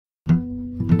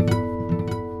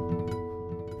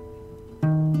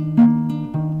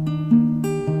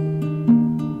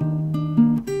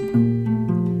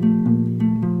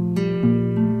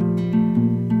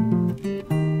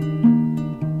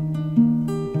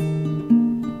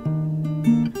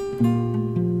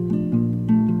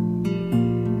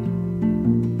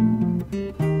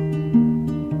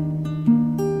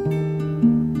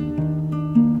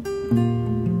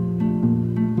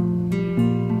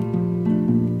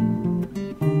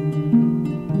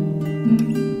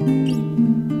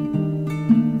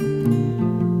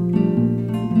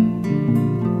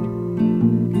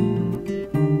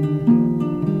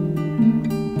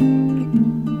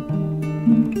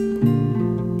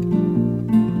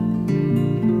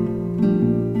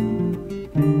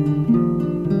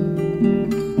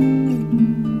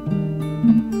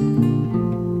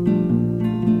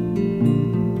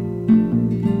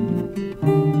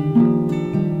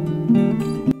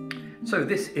So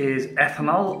this is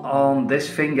ethanol on this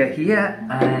finger here,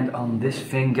 and on this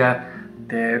finger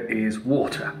there is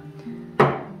water.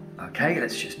 Okay,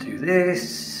 let's just do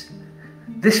this.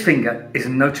 This finger is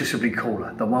noticeably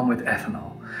cooler, the one with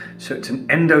ethanol. So it's an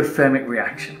endothermic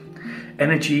reaction.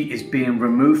 Energy is being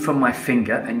removed from my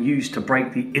finger and used to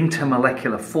break the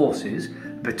intermolecular forces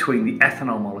between the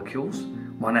ethanol molecules,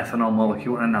 one ethanol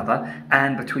molecule and another,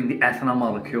 and between the ethanol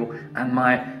molecule and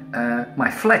my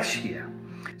flesh here.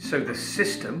 So the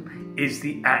system is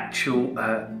the actual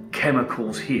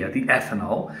chemicals here, the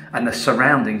ethanol, and the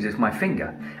surroundings is my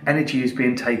finger. Energy is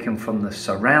being taken from the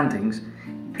surroundings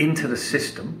into the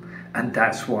system, and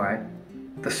that's why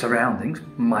the surroundings,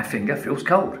 my finger, feels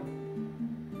cold.